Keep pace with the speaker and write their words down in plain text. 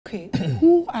Okay,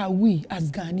 who are we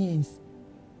as Ghanaians?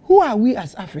 Who are we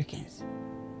as Africans?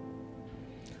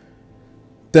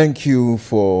 Thank you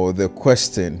for the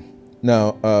question.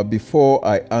 Now, before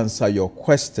I answer your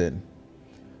question,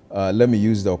 let me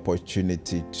use the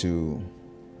opportunity to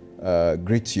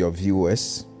greet your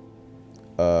viewers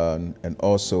and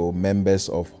also members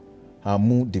of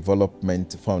Hamu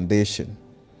Development Foundation.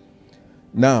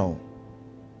 Now,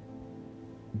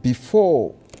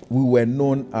 before we were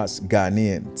known as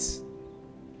Ghanaians,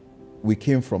 we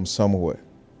came from somewhere.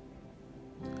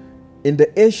 In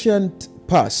the ancient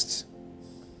past,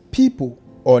 people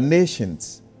or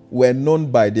nations were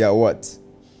known by their what?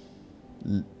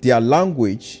 Their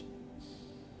language,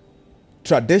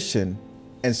 tradition,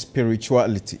 and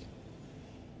spirituality.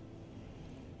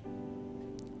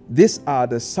 These are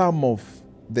the some of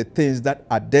the things that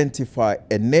identify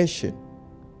a nation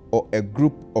or a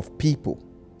group of people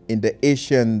in the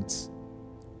ancient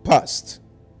past.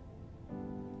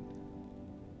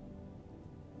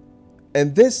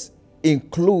 And this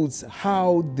includes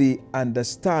how they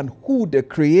understand who the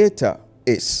creator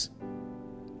is,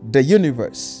 the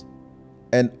universe,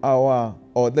 and our,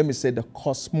 or let me say, the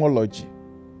cosmology.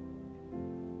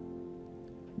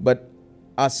 But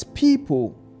as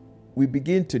people, we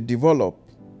begin to develop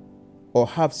or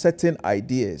have certain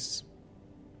ideas,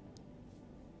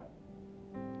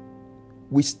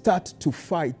 we start to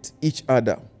fight each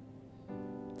other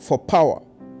for power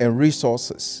and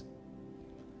resources.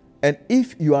 And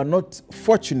if you are not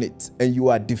fortunate and you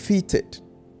are defeated,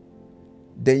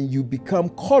 then you become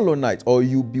colonized, or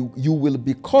you will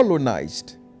be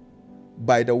colonized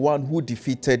by the one who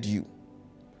defeated you.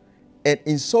 And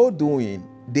in so doing,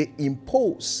 they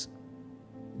impose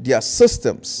their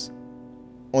systems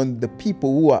on the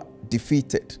people who are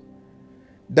defeated.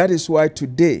 That is why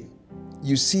today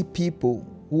you see people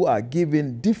who are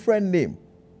given different names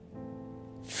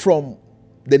from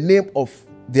the name of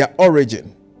their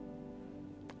origin.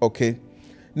 Okay?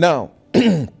 Now,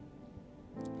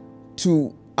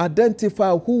 to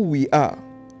identify who we are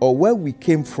or where we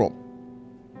came from,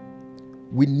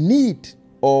 we need,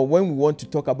 or when we want to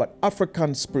talk about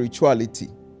African spirituality,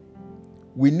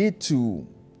 we need to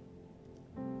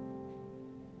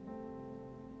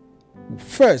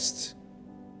first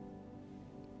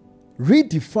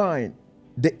redefine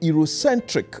the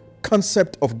Eurocentric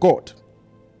concept of God.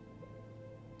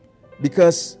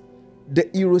 Because the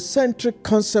Eurocentric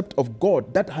concept of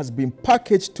God that has been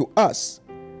packaged to us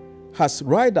has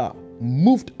rather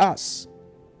moved us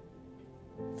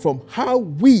from how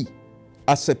we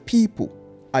as a people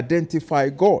identify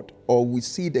God or we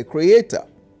see the Creator.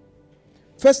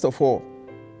 First of all,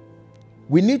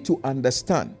 we need to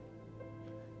understand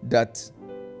that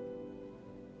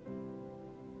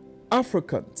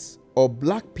Africans or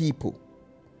black people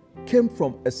came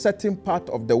from a certain part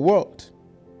of the world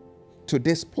to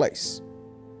this place.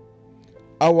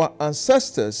 Our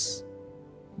ancestors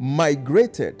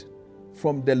migrated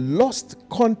from the lost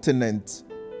continent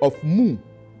of Mu,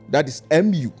 that is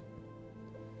Mu.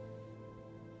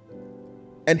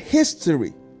 And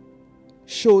history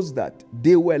shows that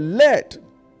they were led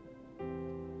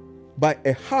by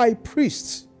a high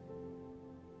priest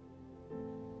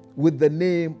with the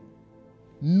name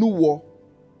Nuwo.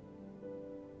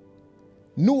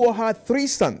 Nuwo had 3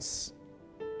 sons.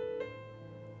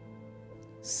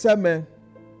 Seme,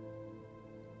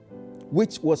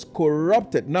 which was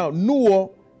corrupted. Now,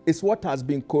 Nuwo is what has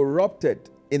been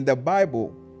corrupted in the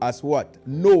Bible as what?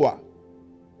 Noah.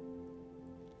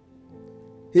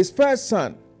 His first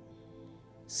son,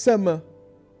 Seme,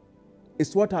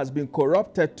 is what has been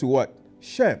corrupted to what?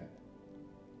 Shem.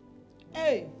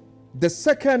 Hey. The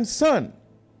second son,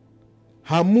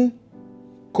 Hamu,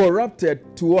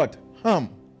 corrupted to what? Ham.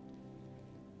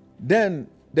 Then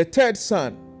the third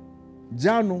son,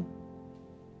 Janu,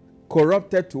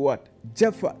 corrupted to what?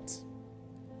 Japhet.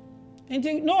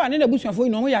 No one in the bush before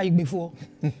you know where before.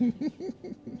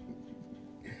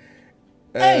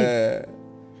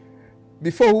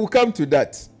 Before we will come to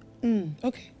that.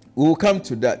 Okay. We will come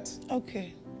to that.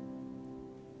 Okay.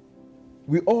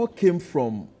 We all came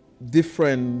from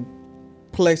different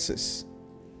places,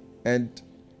 and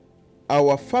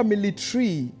our family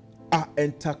tree are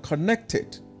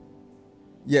interconnected.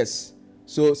 Yes.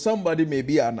 So somebody may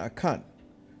be an Akan,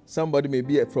 somebody may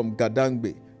be from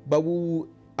Gadangbe, but we will,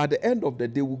 at the end of the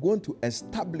day, we're going to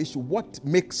establish what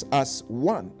makes us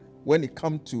one when it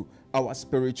comes to our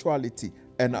spirituality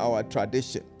and our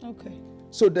tradition. Okay.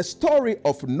 So the story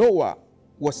of Noah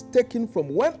was taken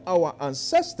from when our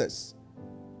ancestors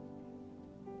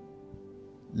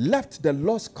left the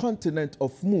lost continent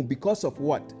of Mu because of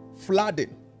what?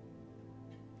 Flooding.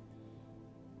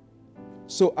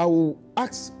 So I will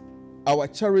ask our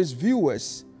cherished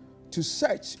viewers to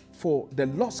search for the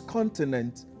lost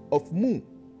continent of Mu.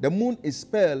 The moon is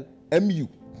spelled M-U.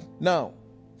 Now,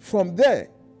 from there,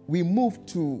 we move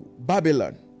to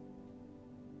Babylon.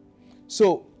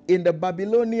 So, in the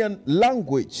Babylonian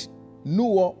language,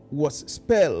 Noah was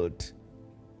spelled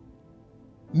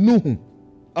Nuhu.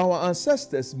 Our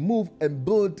ancestors moved and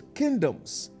built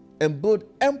kingdoms and built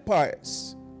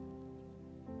empires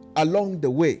along the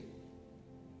way.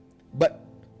 But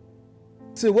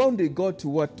till when they got to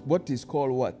what is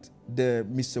called what? The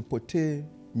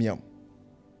Mesopotamian.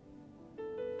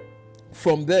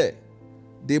 From there,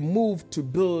 they moved to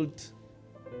build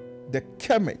the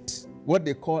Kemet, what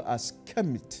they call as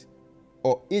Kemet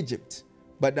or Egypt.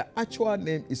 But the actual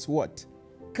name is what?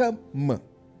 Kem.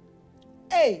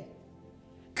 Hey,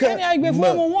 can I be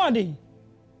for one?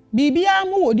 Bibia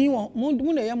Mudi,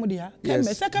 Muna Yamudia.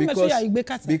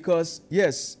 Because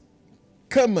yes,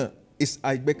 Kem is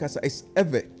Aibekasa, is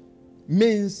ever,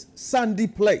 means sandy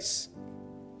place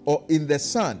or in the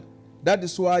sun. That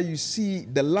is why you see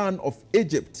the land of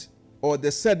Egypt or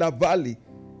the Cedar Valley,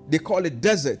 they call it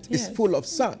desert. Yes. It's full of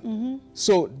sun. Mm-hmm.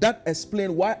 So that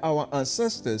explains why our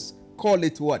ancestors call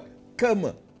it what?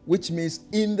 Kem, which means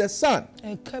in the sun.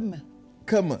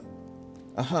 Kem.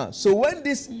 So when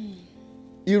these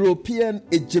European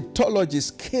Egyptologists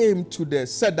came to the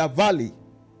Cedar Valley,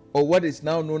 or what is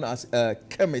now known as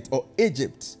Kemet or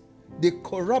Egypt, they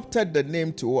corrupted the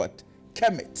name to what?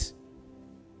 Kemet,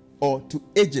 or to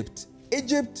Egypt.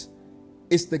 Egypt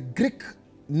is the Greek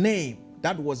name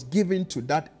that was given to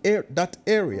that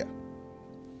area.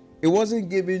 It wasn't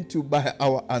given to by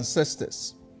our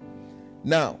ancestors.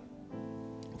 Now,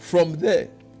 from there,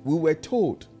 we were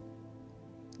told.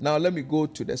 Now, let me go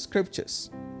to the scriptures.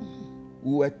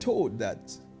 We were told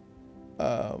that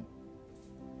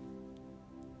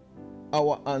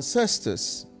our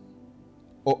ancestors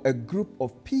or a group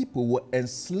of people were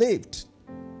enslaved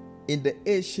in the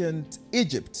ancient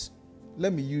Egypt.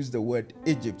 Let me use the word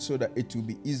Egypt so that it will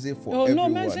be easy for everyone. No,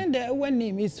 mention the Ewe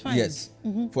name, it's fine. Yes,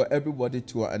 for everybody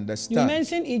to understand. You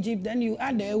mention Egypt, then you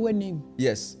add the Ewe name.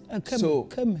 Yes. So,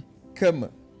 Kem.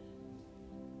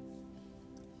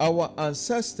 Our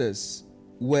ancestors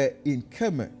were in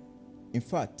Kemet. In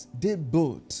fact, they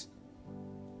built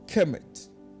Kemet.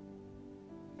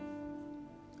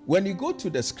 When you go to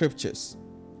the scriptures,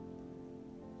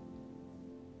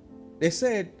 they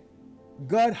said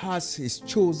God has his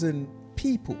chosen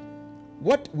people.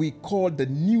 What we call the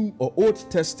New or Old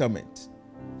Testament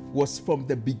was from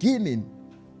the beginning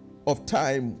of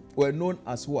time were known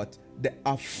as what? The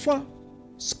Alpha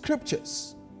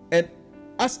Scriptures. And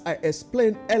as I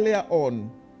explained earlier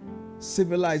on,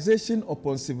 civilization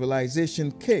upon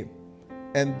civilization came,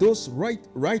 and those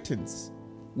writings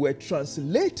were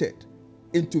translated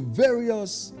into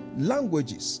various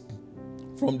languages,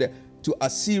 from the to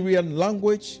Assyrian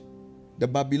language, the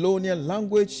Babylonian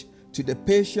language, to the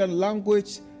Persian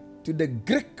language, to the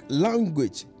Greek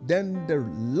language, then the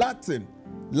Latin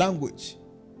language.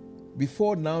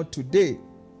 Before now, today,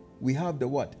 we have the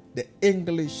what? The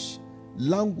English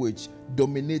language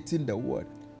dominating the world.